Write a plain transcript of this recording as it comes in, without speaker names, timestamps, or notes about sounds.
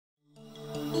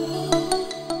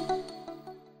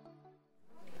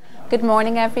Good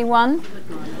morning, everyone.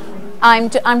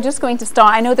 I'm just going to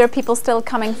start. I know there are people still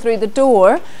coming through the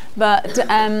door, but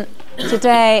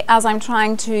today, as I'm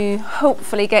trying to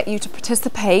hopefully get you to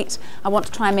participate, I want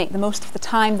to try and make the most of the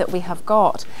time that we have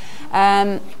got.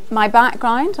 My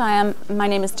background, my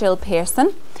name is Jill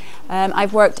Pearson.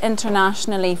 I've worked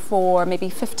internationally for maybe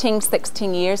 15,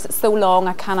 16 years. It's so long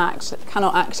I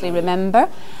cannot actually remember.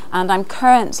 And I'm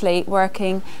currently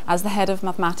working as the head of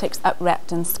mathematics at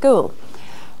Repton School.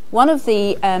 One of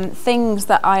the things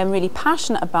that I am really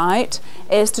passionate about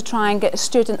is to try and get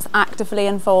students actively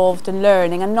involved in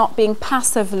learning and not being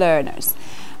passive learners.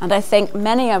 And I think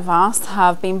many of us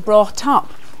have been brought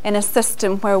up in a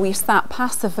system where we sat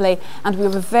passively and we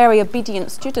were very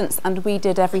obedient students and we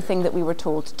did everything that we were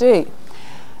told to do.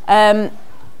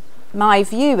 My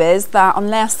view is that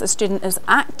unless a student is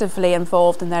actively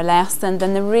involved in their lesson,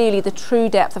 then the true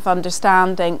depth of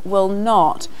understanding will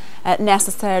not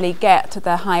necessarily get to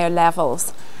the higher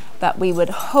levels that we would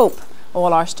hope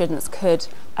all our students could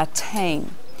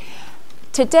attain.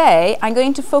 Today, I'm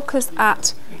going to focus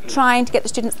at trying to get the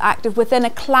students active within a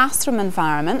classroom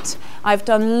environment. I've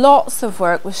done lots of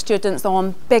work with students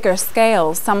on bigger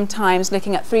scales, sometimes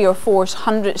looking at 300 or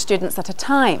 400 students at a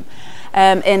time,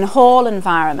 in hall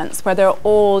environments where they're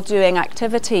all doing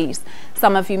activities.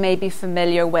 Some of you may be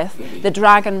familiar with the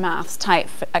Dragon Maths type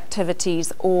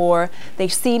activities or the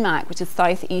CMAC, which is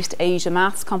Southeast Asia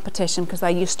Maths competition, because I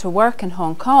used to work in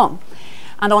Hong Kong.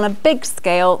 And on a big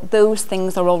scale, those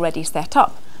things are already set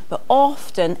up. But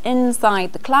often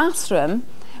inside the classroom,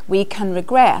 we can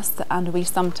regress and we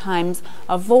sometimes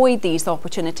avoid these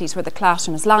opportunities where the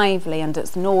classroom is lively and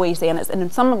it's noisy and it's in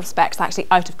some respects actually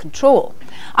out of control.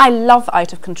 I love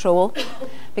out of control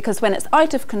because when it's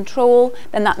out of control,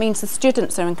 then that means the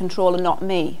students are in control and not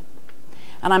me.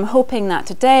 And I'm hoping that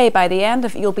today, by the end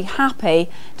of it, you'll be happy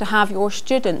to have your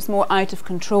students more out of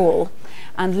control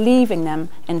and leaving them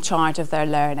in charge of their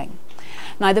learning.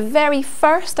 Now, the very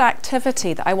first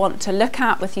activity that I want to look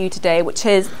at with you today, which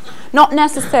is not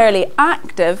necessarily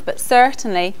active, but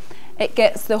certainly it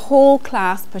gets the whole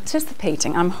class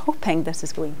participating. I'm hoping this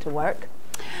is going to work.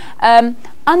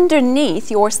 Underneath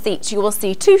your seats, you will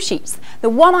see two sheets. The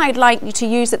one I'd like you to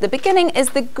use at the beginning is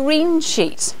the green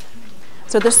sheet.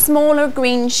 So the smaller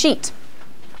green sheet.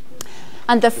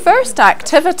 And the first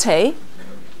activity,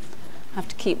 I have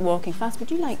to keep walking fast.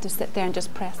 Would you like to sit there and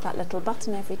just press that little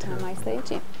button every time I say it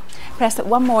to you? Press it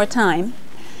one more time.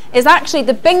 Is actually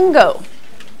the bingo.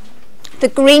 The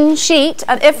green sheet.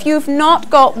 And if you've not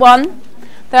got one,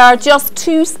 there are just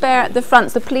two spare at the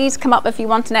front. So please come up if you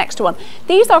want an extra one.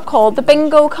 These are called the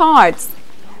bingo cards.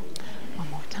 One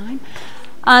more time.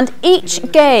 And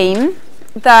each game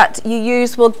that you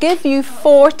use will give you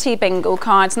 40 bingo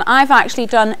cards, and I've actually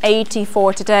done 80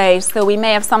 for today, so we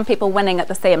may have some people winning at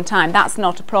the same time. That's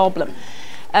not a problem.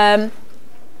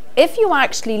 If you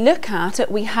actually look at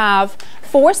it, we have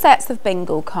 4 sets of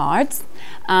bingo cards,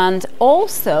 and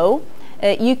also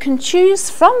you can choose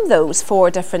from those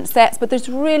 4 different sets, but there's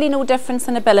really no difference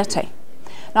in ability.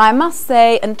 Now, I must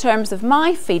say, in terms of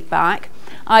my feedback,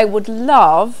 I would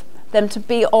love them to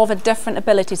be of a different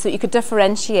ability so you could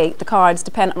differentiate the cards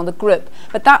depending on the group.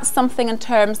 But that's something in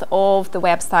terms of the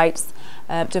website's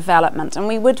development, and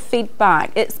we would feed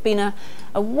back. It's been a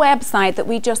website that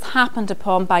we just happened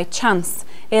upon by chance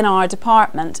in our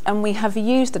department, and we have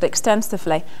used it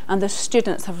extensively, and the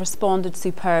students have responded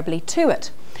superbly to it.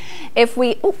 If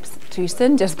we, oops, too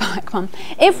soon, just back one.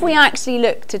 If we actually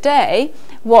look today,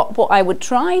 what I would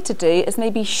try to do is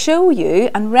maybe show you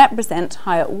and represent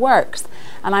how it works.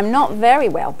 And I'm not very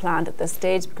well planned at this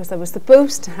stage because I was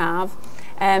supposed to have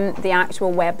the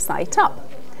actual website up.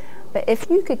 But if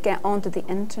you could get onto the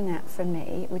internet for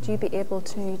me, would you be able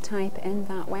to type in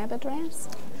that web address?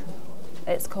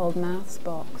 It's called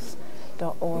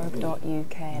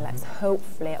mathsbox.org.uk. Let's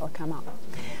hopefully it'll come up.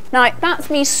 Now, that's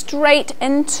me straight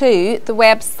into the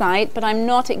website, but I'm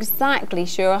not exactly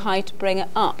sure how to bring it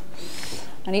up.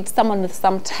 I need someone with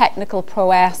some technical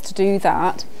prowess to do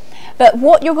that. But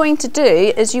what you're going to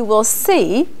do is you will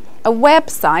see a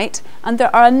website, and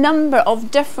there are a number of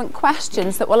different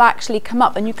questions that will actually come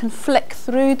up, and you can flick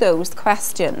through those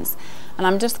questions. And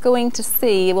I'm just going to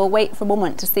see, we'll wait for a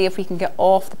moment to see if we can get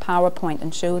off the PowerPoint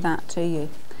and show that to you.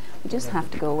 We just have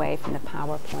to go away from the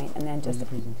PowerPoint and then just,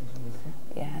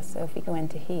 yeah, so if we go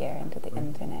into here, into the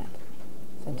internet,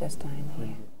 so just down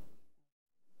here.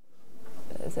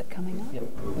 Is it coming up? Yep.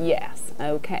 Yes,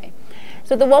 okay.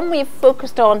 So the one we've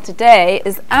focused on today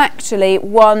is actually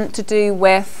one to do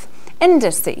with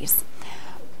indices.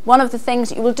 One of the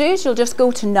things you will do is you'll just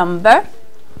go to number,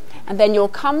 and then you'll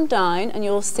come down and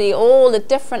you'll see all the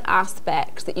different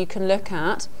aspects that you can look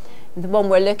at The one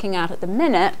we're looking at the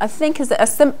minute, I think, is a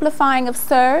simplifying of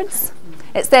surds.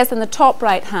 It says in the top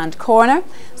right hand corner.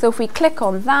 So if we click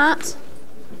on that,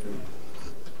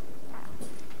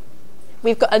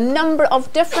 we've got a number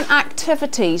of different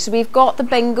activities. We've got the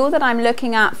bingo that I'm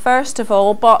looking at first of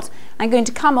all, but I'm going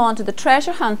to come on to the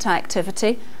treasure hunt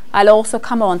activity. I'll also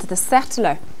come on to the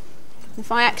settler.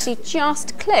 If I actually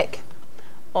just click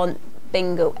on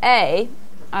bingo A,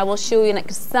 I will show you an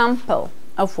example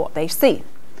of what they see.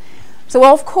 So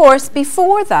of course,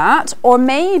 before that, or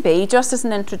maybe just as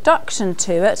an introduction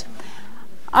to it,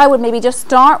 I would maybe just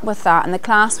start with that in the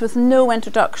class with no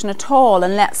introduction at all,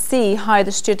 and let's see how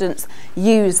the students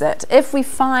use it. If we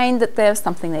find that there's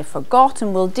something they've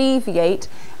forgotten, we'll deviate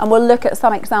and we'll look at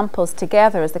some examples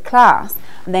together as a class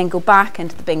and then go back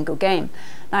into the bingo game.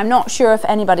 Now, I'm not sure if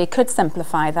anybody could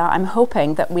simplify that. I'm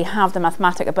hoping that we have the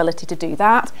mathematic ability to do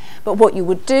that. But what you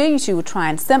would do is you would try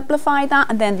and simplify that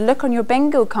and then look on your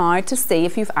bingo card to see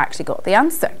if you've actually got the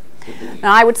answer.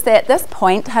 Now, I would say at this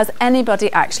point, has anybody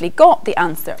actually got the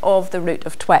answer of the root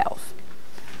of 12?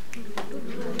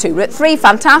 2 root 3,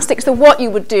 fantastic. So what you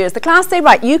would do is the class say,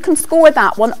 right, you can score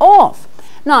that one off.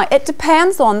 Now, it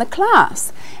depends on the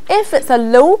class. If it's a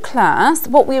low class,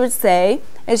 what we would say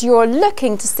is you're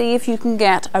looking to see if you can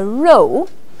get a row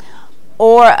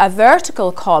or a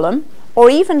vertical column or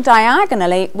even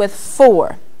diagonally with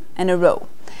 4 in a row.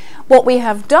 What we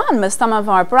have done with some of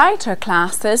our brighter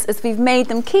classes is we've made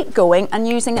them keep going and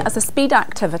using it as a speed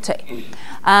activity.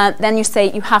 Then you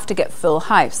say you have to get full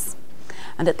house.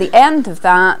 And at the end of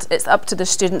that, it's up to the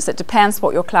students. It depends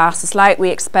what your class is like. We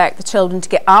expect the children to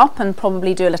get up and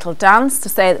probably do a little dance to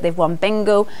say that they've won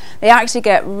bingo. They actually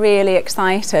get really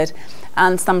excited.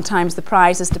 And sometimes the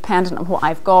prize is dependent on what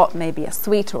I've got, maybe a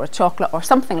sweet or a chocolate or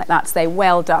something like that, to say,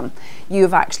 well done,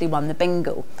 you've actually won the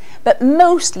bingo. But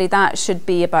mostly that should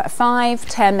be about a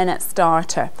 5-10 minute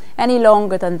starter. Any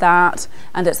longer than that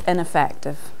and it's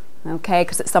ineffective, okay,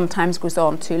 because it sometimes goes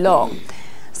on too long.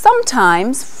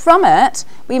 Sometimes from it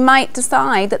we might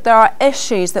decide that there are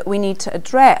issues that we need to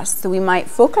address, so we might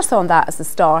focus on that as a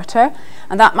starter,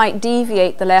 and that might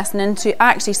deviate the lesson into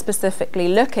actually specifically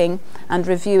looking and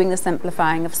reviewing the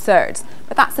simplifying of surds.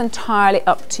 But that's entirely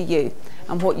up to you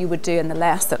and what you would do in the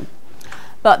lesson.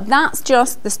 But that's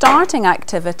just the starting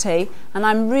activity, and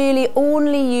I'm really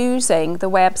only using the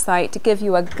website to give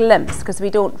you a glimpse because we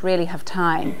don't really have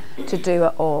time to do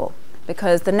it all,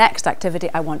 because the next activity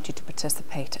I want you to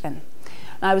participate in.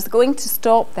 Now, I was going to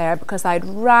stop there because I'd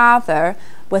rather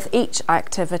with each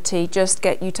activity just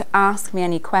get you to ask me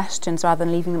any questions rather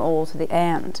than leaving them all to the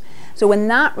end. So in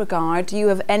that regard, do you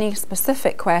have any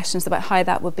specific questions about how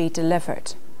that would be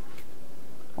delivered?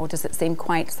 Or does it seem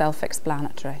quite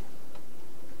self-explanatory?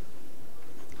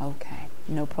 Okay,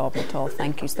 no problem at all.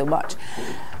 Thank you so much.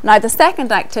 Now, the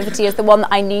second activity is the one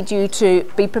that I need you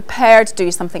to be prepared to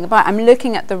do something about. I'm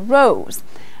looking at the rows,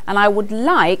 and I would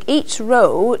like each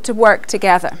row to work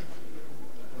together.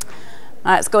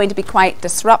 Now, it's going to be quite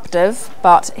disruptive,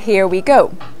 but here we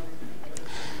go.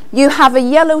 You have a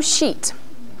yellow sheet.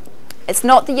 It's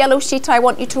not the yellow sheet I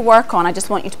want you to work on. I just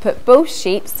want you to put both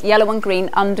sheets, yellow and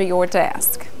green, under your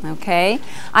desk. Okay?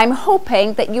 I'm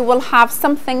hoping that you will have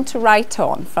something to write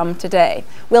on from today.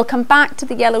 We'll come back to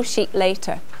the yellow sheet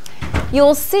later.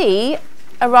 You'll see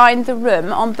around the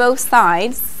room on both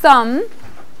sides some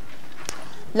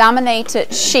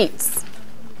laminated sheets.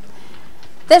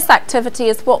 This activity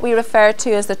is what we refer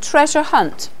to as a treasure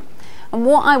hunt. And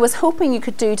what I was hoping you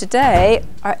could do today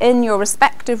are in your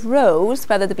respective rows,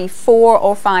 whether there be 4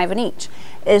 or 5 in each,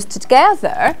 is to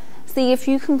together see if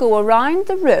you can go around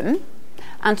the room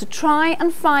and to try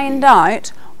and find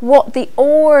out what the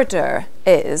order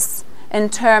is in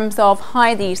terms of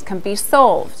how these can be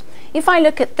solved. If I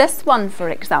look at this one, for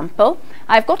example,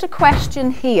 I've got a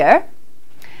question here.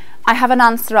 I have an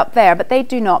answer up there, but they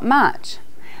do not match.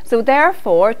 So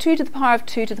therefore, 2 to the power of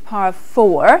 2 to the power of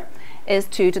 4 is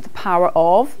 2 to the power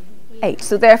of 8.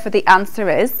 So therefore the answer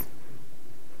is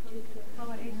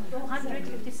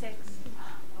 156.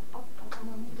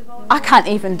 I can't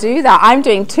even do that. I'm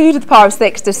doing 2 to the power of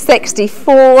 6 to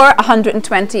 64,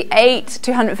 128,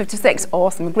 256.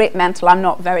 Awesome, great mental, I'm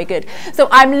not very good. So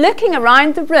I'm looking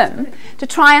around the room to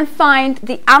try and find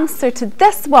the answer to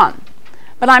this one,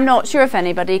 but I'm not sure if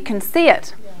anybody can see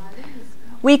it.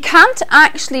 We can't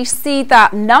actually see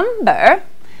that number,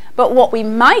 but what we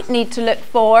might need to look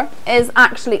for is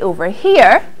actually over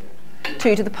here,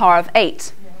 2 to the power of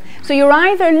 8. So you're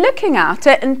either looking at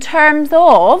it in terms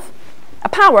of a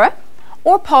power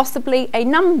or possibly a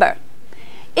number.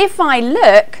 If I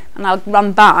look, and I'll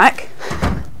run back,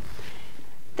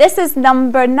 this is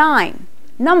number 9.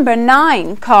 Number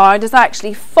 9 card is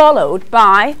actually followed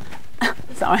by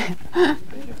Sorry.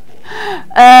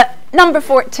 Number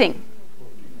 14.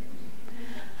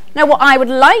 Now what I would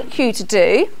like you to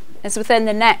do is within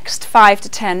the next 5 to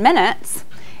 10 minutes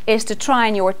is to try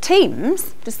in your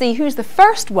teams to see who's the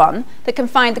first one that can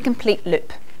find the complete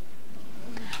loop.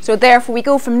 So therefore we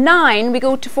go from 9, we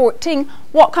go to 14.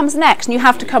 What comes next? And you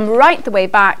have to come right the way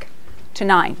back to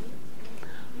 9.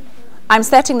 I'm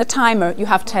setting the timer. You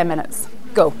have 10 minutes.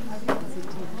 Go.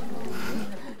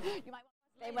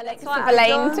 They will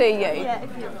explain to you.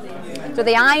 So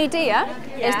the idea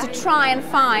is to try and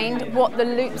find what the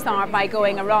loops are by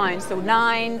going around. So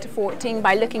 9 to 14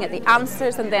 by looking at the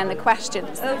answers and then the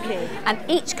questions. Okay. And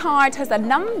each card has a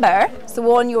number.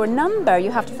 So on your number,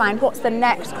 you have to find what's the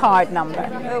next card number.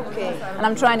 Okay. And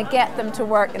I'm trying to get them to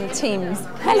work in teams.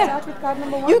 Hello. Start with card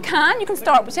number 1? You can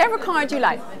start whichever card you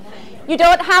like. You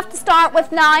don't have to start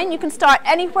with 9. You can start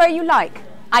anywhere you like.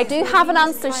 I do have an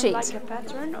answer sheet. Like a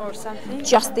pattern or something?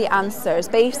 Just the answers.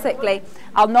 Basically,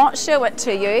 I'll not show it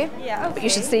to you, but you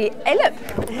should see. Hey, look.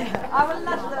 I will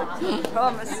not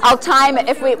promise. I'll time it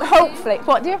if we, hopefully.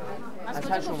 What, dear?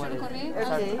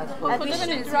 Okay. And we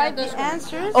should write the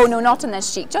answers? Oh, no, not on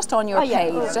this sheet. Just on your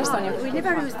page. Oh, just on your. We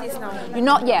never use this now. You're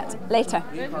not yet. Later.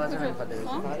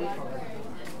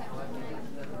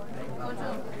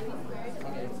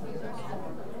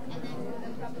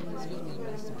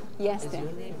 Yes, dear.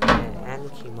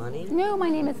 No, my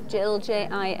name is Jill, Jill.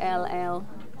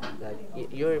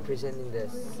 You're representing the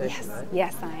session, right?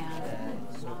 Yes, I am.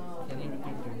 So can you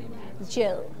repeat your name?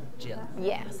 Jill. Jill.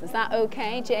 Yes, is that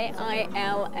okay? Jill. Yeah. So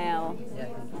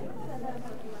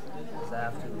I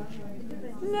have to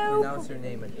No. pronounce your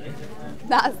name again.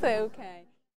 That's okay.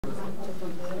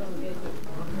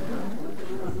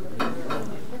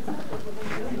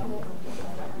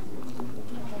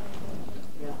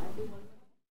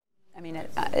 I mean,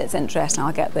 it's interesting.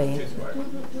 I'll get the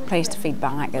place to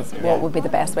feedback as what would be the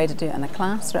best way to do it in the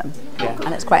classroom. Yeah.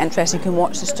 And it's quite interesting. You can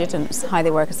watch the students, how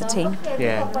they work as a team.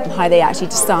 Yeah. And how they actually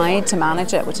decide to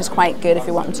manage it, which is quite good if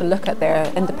you want them to look at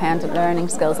their independent learning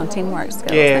skills and teamwork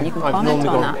skills. Yeah, then you can I've comment normally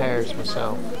on gone that. pairs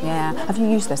myself. Yeah. Have you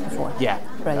used this before? Yeah.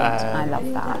 Brilliant. I love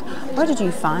that. Where did you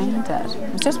find it?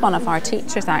 It was just one of our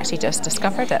teachers actually just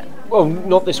discovered it. Well,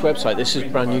 not this website. This is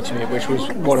brand new to me, which was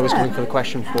what I was coming for the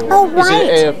question for. Oh, right.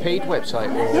 Is it a paid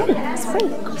website? Or? Yeah, it's free.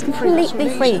 It's completely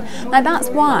free. Now that's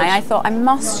why I thought I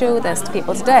must show this to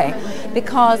people today,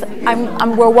 because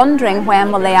we're wondering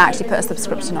when will they actually put a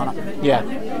subscription on it. Yeah.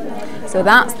 So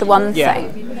that's the one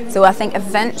thing. So I think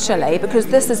eventually, because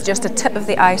this is just a tip of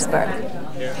the iceberg,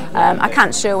 I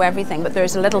can't show everything, but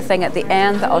there's a little thing at the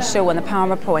end that I'll show on the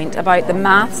PowerPoint about the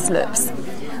maths loops,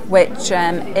 which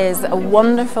is a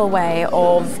wonderful way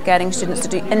of getting students to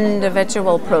do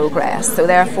individual progress. So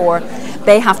therefore,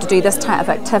 they have to do this type of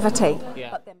activity.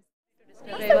 Yeah.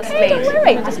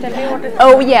 Okay, don't worry.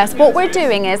 Oh yes, what we're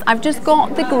doing is I've just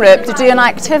got the group to do an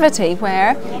activity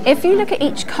where if you look at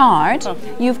each card,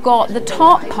 you've got the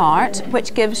top part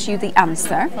which gives you the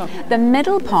answer, the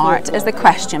middle part is the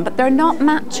question, but they're not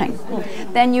matching.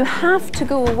 Then you have to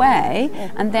go away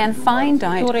and then find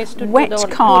out which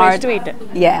card.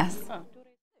 Yes.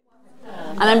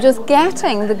 And I'm just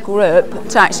getting the group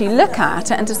to actually look at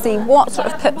it and to see what sort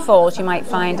of pitfalls you might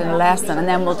find in a lesson, and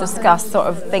then we'll discuss sort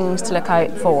of things to look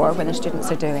out for when the students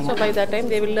are doing it. So by that time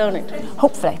they will learn it?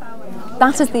 Hopefully.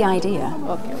 That is the idea.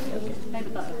 Okay.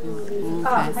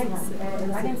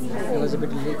 It was a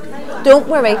bit late. Don't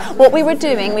worry. What we were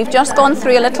doing, we've just gone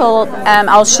through a little,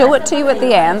 I'll show it to you at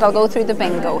the end, I'll go through the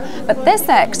bingo. But this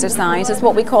exercise is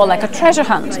what we call like a treasure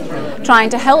hunt, trying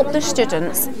to help the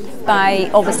students by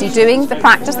obviously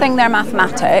practicing their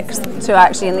mathematics to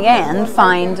actually in the end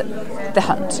find the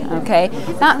hunt, okay?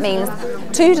 That means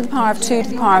 2 to the power of 2 to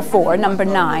the power of 4, number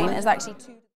 9, is actually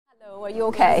 2. Hello, are you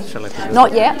okay?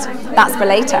 Not yet. That's for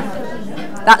later.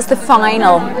 That's the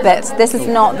final bit. This is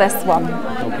not this one.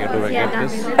 Okay, do I get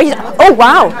this? Oh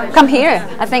wow, come here.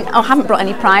 I haven't brought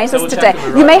any prizes today.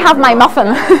 You may have my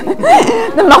muffin.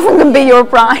 The muffin can be your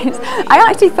prize. I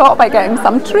actually thought about getting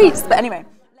some treats, but anyway.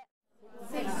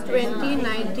 20,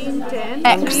 19, 10.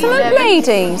 Excellent,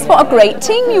 ladies. What a great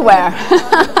team you were. Have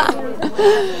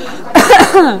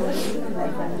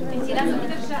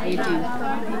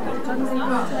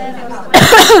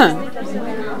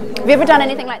you ever done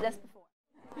anything like this before?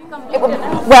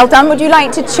 Well done. Would you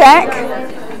like to check?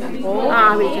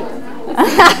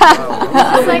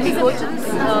 Society coaches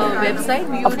website,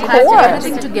 we Of usually have course.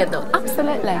 everything together.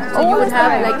 Absolutely. So you would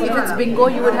have, like, if it's bingo,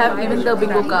 you would have even the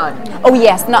bingo card. Oh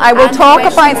yes, no, I will And talk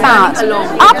about questions that. running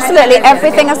along. Absolutely,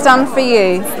 everything is done for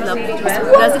you. Lovely.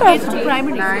 Does it get to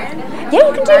primary? Yeah,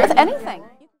 you can do it with anything.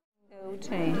 Go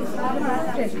 20.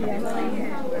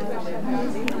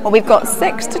 Well, we've got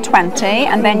 6 to 20,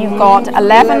 and then you've got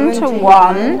 11 to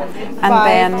 1, and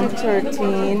 5 to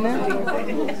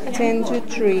 13, 10 to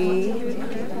 3,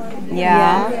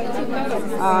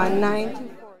 9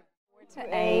 to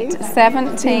 8,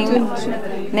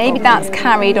 17, maybe that's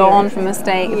carried on from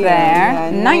mistake there,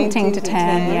 19 to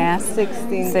 10, yes,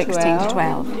 16 to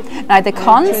 12. Now the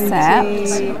concept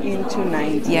is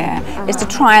to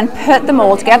try and put them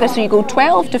all together, so you go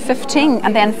 12 to 15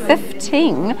 and then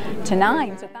 15 to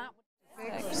 9. So that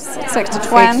 6 to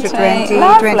 20, 20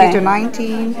 to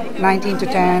 19, 19 to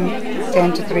 10,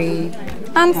 10 to 3,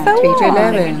 and so 3 to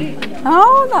on. 11.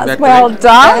 Oh, that's well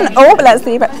done. Oh, but let's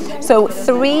see. So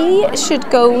 3 should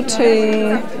go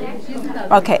to,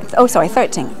 okay, oh sorry,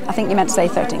 13. I think you meant to say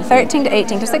 13. 13 to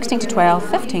 18 to 16 to 12,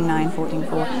 15, 9, 14,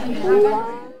 4.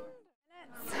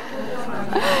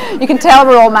 You can tell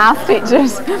we're all math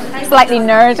teachers. Slightly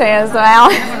nerdy as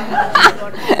well.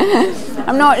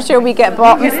 I'm not sure we get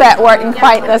bottom set working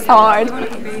quite this hard.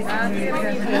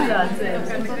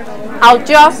 I'll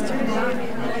just...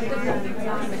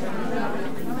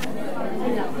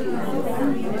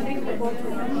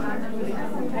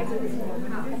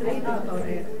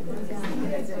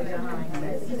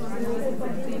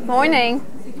 Morning.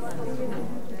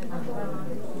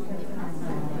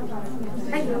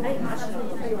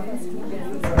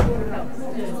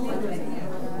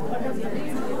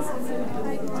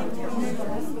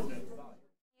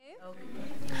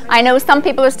 I know some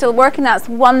people are still working. That's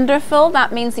wonderful.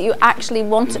 That means that you actually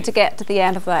wanted to get to the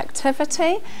end of the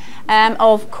activity.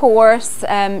 Of course,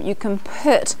 you can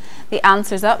put the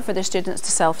answers up for the students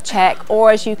to self-check,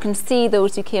 or as you can see,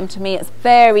 those who came to me, it's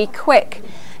very quick.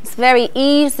 It's very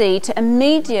easy to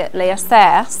immediately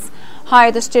assess how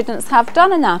the students have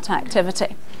done in that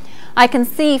activity. I can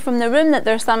see from the room that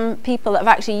there are some people that have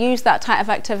actually used that type of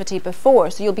activity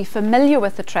before, so you'll be familiar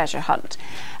with the treasure hunt.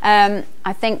 I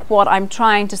think what I'm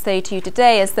trying to say to you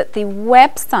today is that the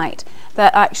website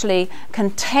that actually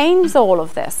contains all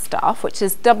of this stuff, which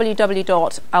is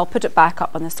I'll put it back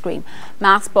up on the screen,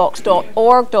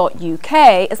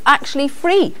 mathsbox.org.uk, is actually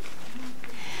free.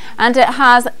 And it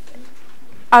has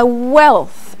a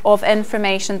wealth of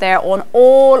information there on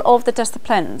all of the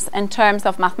disciplines in terms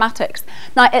of mathematics.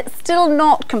 Now, it's still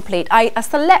not complete. I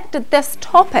selected this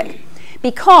topic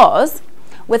because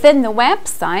within the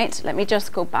website, let me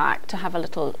just go back to have a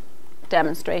little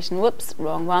demonstration. Whoops,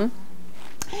 wrong one.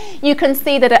 You can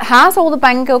see that it has all the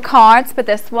bingo cards for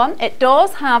this one. It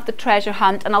does have the treasure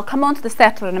hunt, and I'll come on to the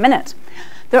settler in a minute.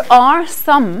 There are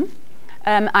some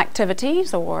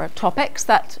activities or topics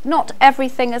that not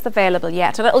everything is available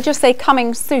yet, and it'll just say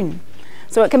coming soon.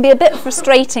 So it can be a bit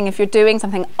frustrating if you're doing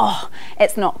something, oh,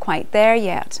 it's not quite there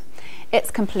yet.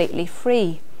 It's completely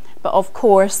free, but of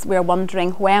course we're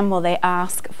wondering when will they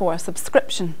ask for a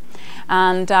subscription,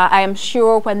 and I am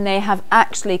sure when they have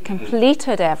actually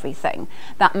completed everything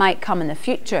that might come in the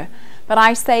future. But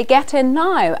I say get in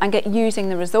now and get using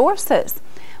the resources.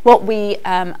 What we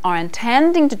are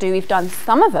intending to do, we've done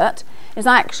some of it, is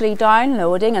actually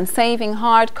downloading and saving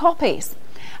hard copies.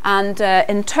 And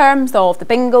in terms of the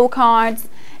bingo cards,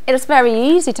 it is very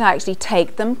easy to actually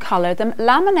take them, colour them,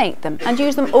 laminate them and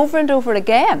use them over and over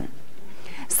again.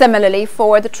 Similarly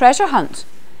for the treasure hunt.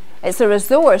 It's a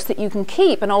resource that you can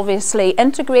keep and obviously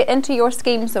integrate into your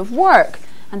schemes of work,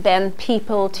 and then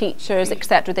people, teachers,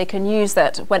 etc., they can use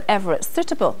it whenever it's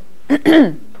suitable.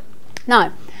 Now,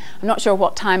 I'm not sure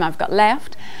what time I've got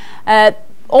left.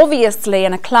 Obviously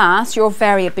in a class you're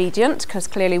very obedient because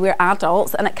clearly we're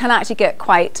adults, and it can actually get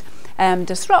quite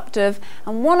disruptive.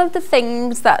 And one of the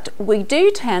things that we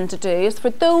do tend to do is for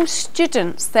those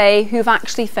students, say, who've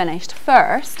actually finished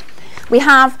first, we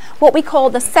have what we call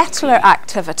the settler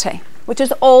activity, which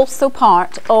is also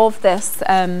part of this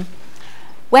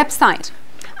website.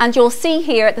 And you'll see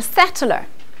here the settler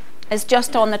is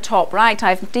just on the top right.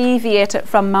 I've deviated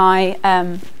from my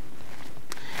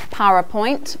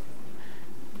PowerPoint,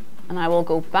 and I will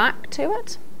go back to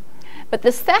it. But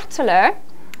the settler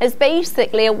is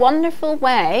basically a wonderful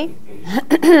way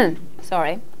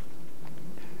sorry,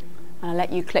 I'll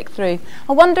let you click through.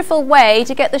 A wonderful way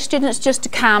to get the students just to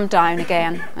calm down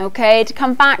again, okay, to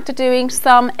come back to doing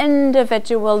some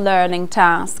individual learning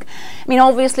task. I mean,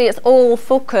 obviously it's all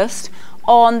focused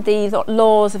on the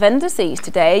laws of indices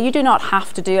today. You do not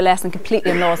have to do a lesson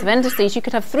completely on laws of indices. You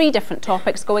could have 3 different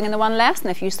topics going in the one lesson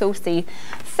if you so see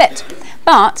fit.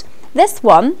 But this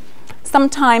one,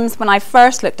 sometimes when I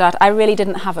first looked at it, I really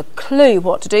didn't have a clue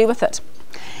what to do with it.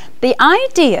 The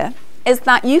idea is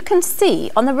that you can see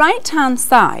on the right hand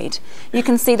side, you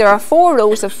can see there are 4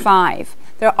 rows of 5.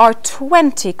 There are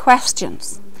 20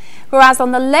 questions. whereas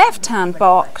on the left-hand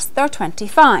box, there are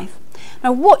 25.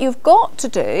 Now, what you've got to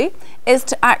do is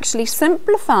to actually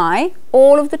simplify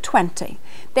all of the 20,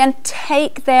 then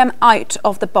take them out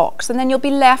of the box, and then you'll be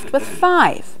left with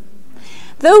 5.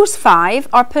 Those 5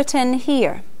 are put in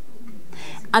here,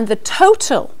 and the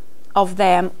total of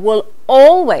them will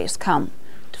always come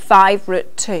to 5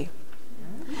 root 2.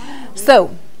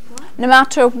 So, no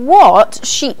matter what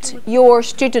sheet your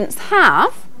students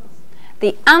have,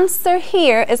 the answer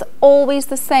here is always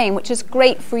the same, which is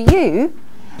great for you,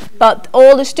 but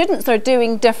all the students are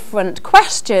doing different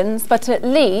questions, but at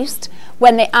least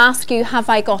when they ask you, have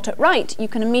I got it right, you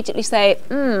can immediately say,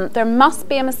 there must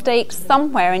be a mistake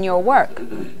somewhere in your work.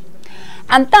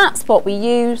 And that's what we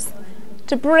use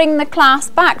to bring the class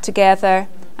back together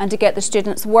and to get the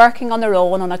students working on their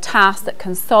own on a task that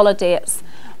consolidates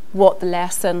what the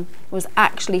lesson was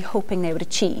actually hoping they would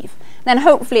achieve. Then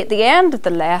hopefully at the end of the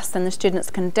lesson the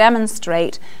students can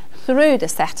demonstrate through the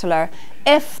settler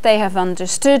if they have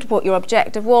understood what your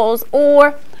objective was,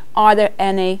 or are there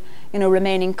any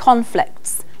remaining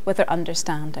conflicts with their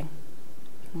understanding.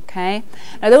 Okay,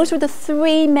 now those were the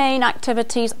 3 main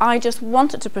activities I just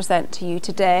wanted to present to you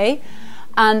today,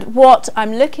 and what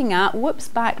I'm looking at, whoops,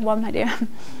 back one, my dear.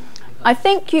 I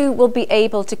think you will be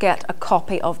able to get a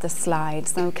copy of the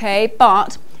slides, okay?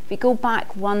 But if we go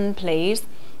back one, please,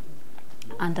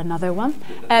 and another one.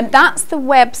 That's the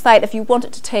website if you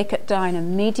wanted to take it down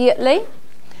immediately.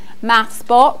 Maths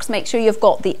box, make sure you've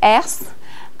got the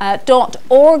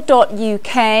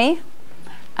 .org.uk,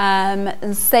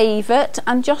 and save it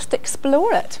and just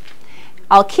explore it.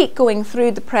 I'll keep going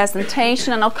through the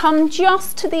presentation and I'll come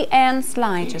just to the end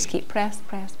slide. Just keep press.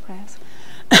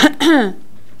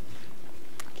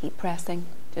 Keep pressing,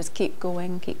 just keep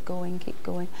going.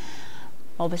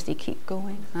 Obviously keep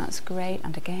going, that's great,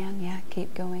 and again, yeah,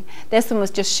 keep going. This one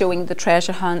was just showing the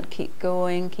treasure hunt, keep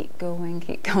going.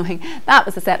 That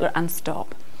was the settler, and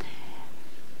stop.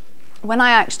 When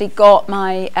I actually got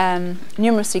my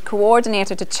numeracy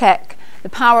coordinator to check the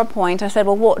PowerPoint, I said,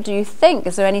 well, what do you think?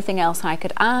 Is there anything else I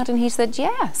could add? And he said,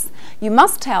 yes, you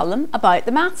must tell them about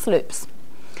the maths loops.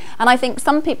 And I think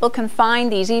some people can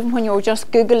find these even when you're just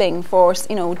Googling for,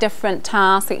 different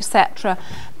tasks, etc.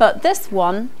 But this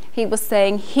one, he was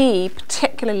saying he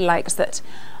particularly likes it.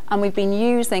 And we've been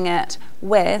using it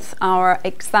with our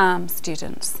exam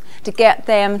students to get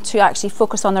them to actually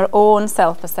focus on their own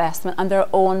self-assessment and their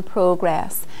own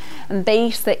progress. And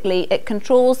basically, it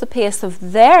controls the pace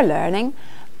of their learning,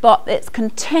 but it's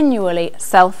continually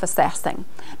self-assessing.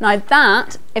 Now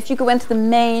that, if you go into the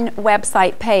main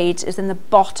website page, is in the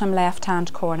bottom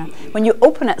left-hand corner. When you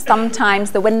open it,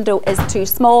 sometimes the window is too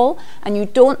small and you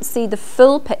don't see the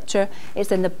full picture.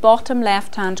 It's in the bottom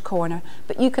left-hand corner,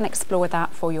 but you can explore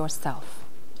that for yourself.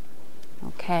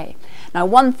 Okay. Now,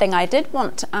 one thing I did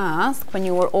want to ask when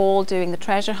you were all doing the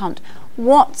treasure hunt,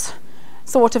 what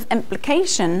sort of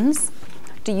implications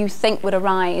do you think would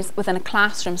arise within a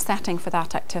classroom setting for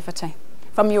that activity,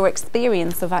 from your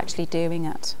experience of actually doing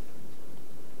it?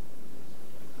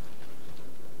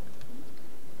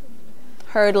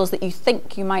 Hurdles that you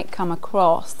think you might come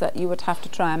across that you would have to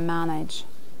try and manage?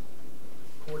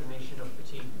 Coordination of the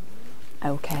team.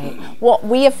 Okay. What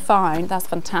we have found, that's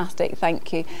fantastic,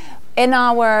 thank you. In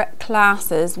our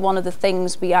classes, one of the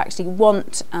things we actually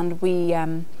want and we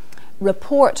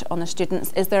report on the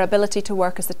students is their ability to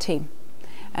work as a team.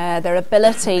 Their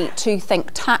ability to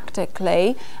think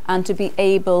tactically and to be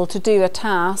able to do a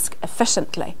task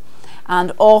efficiently.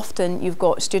 And often you've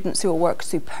got students who will work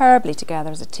superbly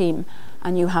together as a team,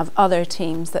 and you have other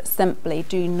teams that simply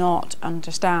do not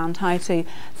understand how to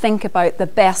think about the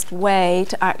best way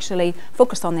to actually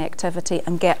focus on the activity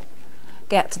and get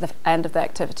to the end of the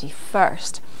activity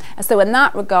first. And so in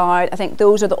that regard, I think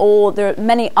those are there are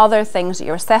many other things that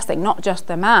you're assessing, not just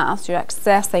the maths. You're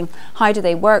assessing how do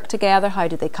they work together, how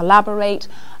do they collaborate,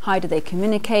 how do they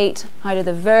communicate, how do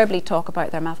they verbally talk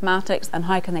about their mathematics, and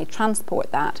how can they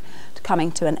transport that to coming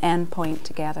to an end point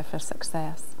together for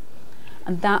success.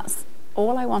 And that's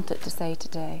all I wanted to say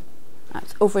today.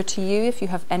 It's over to you if you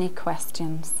have any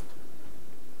questions.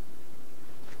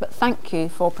 But thank you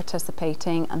for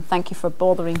participating, and thank you for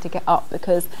bothering to get up,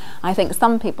 because I think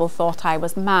some people thought I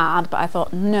was mad, but I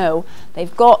thought no,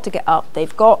 they've got to get up,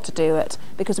 they've got to do it,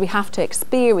 because we have to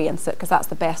experience it, because that's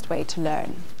the best way to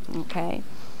learn. Okay,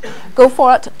 go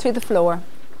for it, to the floor.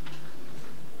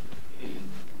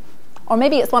 Or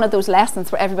maybe it's one of those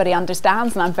lessons where everybody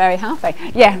understands and I'm very happy.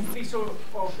 Yeah. These sort of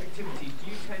activities, do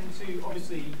you tend to,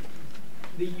 obviously,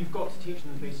 you've got to teach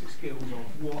them the basic skills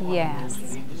of what are the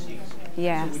indices.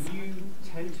 Yes. So would you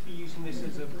tend to be using this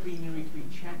as a preliminary to be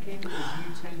checking, or do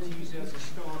you tend to use it as a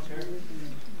starter?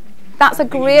 That's a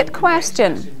great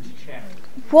question.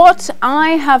 What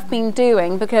I have been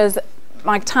doing, because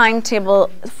my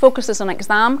timetable focuses on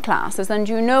exam classes, and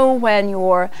you know when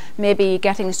you're maybe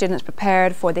getting the students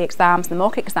prepared for the exams, the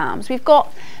mock exams, we've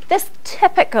got this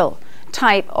typical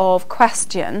type of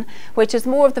question, which is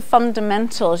more of the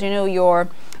fundamentals, you know, your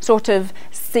sort of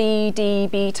C, D,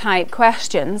 B type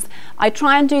questions. I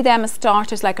try and do them as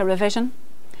starters, like a revision,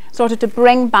 sort of to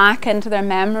bring back into their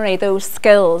memory those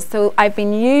skills. So I've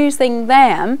been using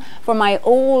them for my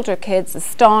older kids as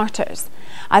starters.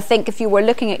 I think if you were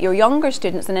looking at your younger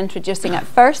students and introducing it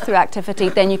first through activity,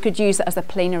 then you could use it as a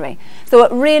plenary. So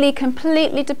it really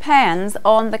completely depends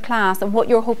on the class and what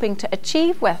you're hoping to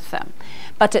achieve with them.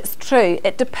 But it's true,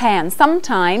 it depends.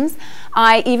 Sometimes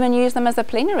I even use them as a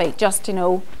plenary, just, you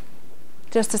know,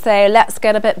 just to say, let's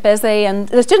get a bit busy. And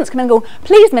the students come in and go,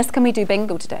 please miss, can we do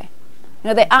bingo today? You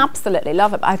know, they absolutely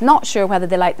love it, but I'm not sure whether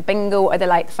they like the bingo or they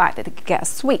like the fact that they could get a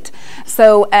sweet.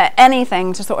 So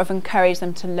anything to sort of encourage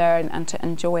them to learn and to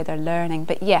enjoy their learning.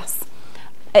 But yes,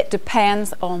 it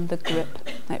depends on the group.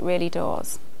 It really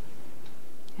does.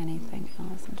 Anything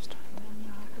else? I'm just trying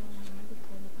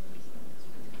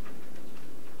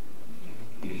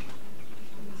to...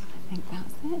 I think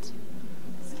that's it.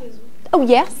 Excuse me. Oh,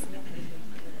 yes.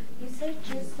 You said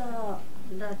just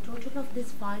the total of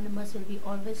these 5 numbers will be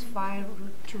always 5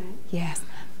 root 2. Yes.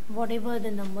 Whatever the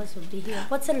numbers will be here.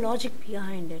 What's the logic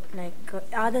behind it? Like,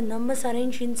 are the numbers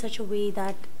arranged in such a way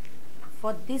that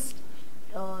for this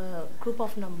group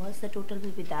of numbers, the total will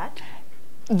be that?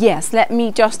 Yes, let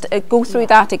me just go through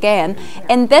that again.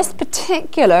 In this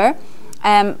particular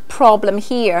problem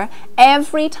here,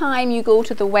 every time you go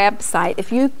to the website,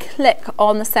 if you click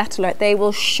on the settler, they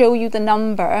will show you the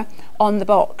number on the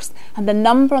box, and the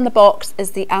number on the box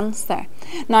is the answer.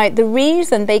 Now, the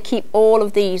reason they keep all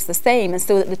of these the same is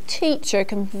so that the teacher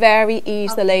can very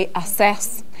easily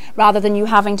assess, rather than you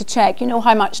having to check, you know,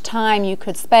 how much time you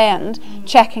could spend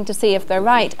checking to see if they're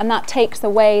right, and that takes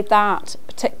away that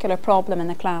particular problem in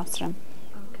the classroom.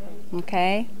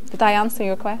 Okay? Did I answer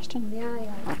your question?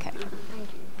 Yeah. Okay.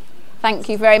 Thank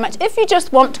you very much. If you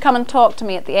just want to come and talk to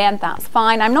me at the end, that's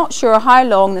fine. I'm not sure how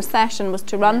long the session was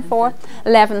to run for.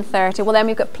 11:30. Well, then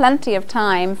we've got plenty of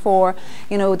time for,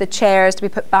 you know, the chairs to be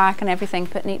put back and everything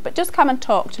put neat. But just come and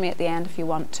talk to me at the end if you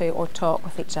want to, or talk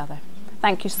with each other.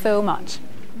 Thank you so much.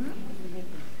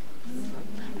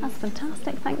 That's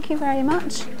fantastic. Thank you very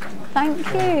much. Thank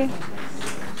you.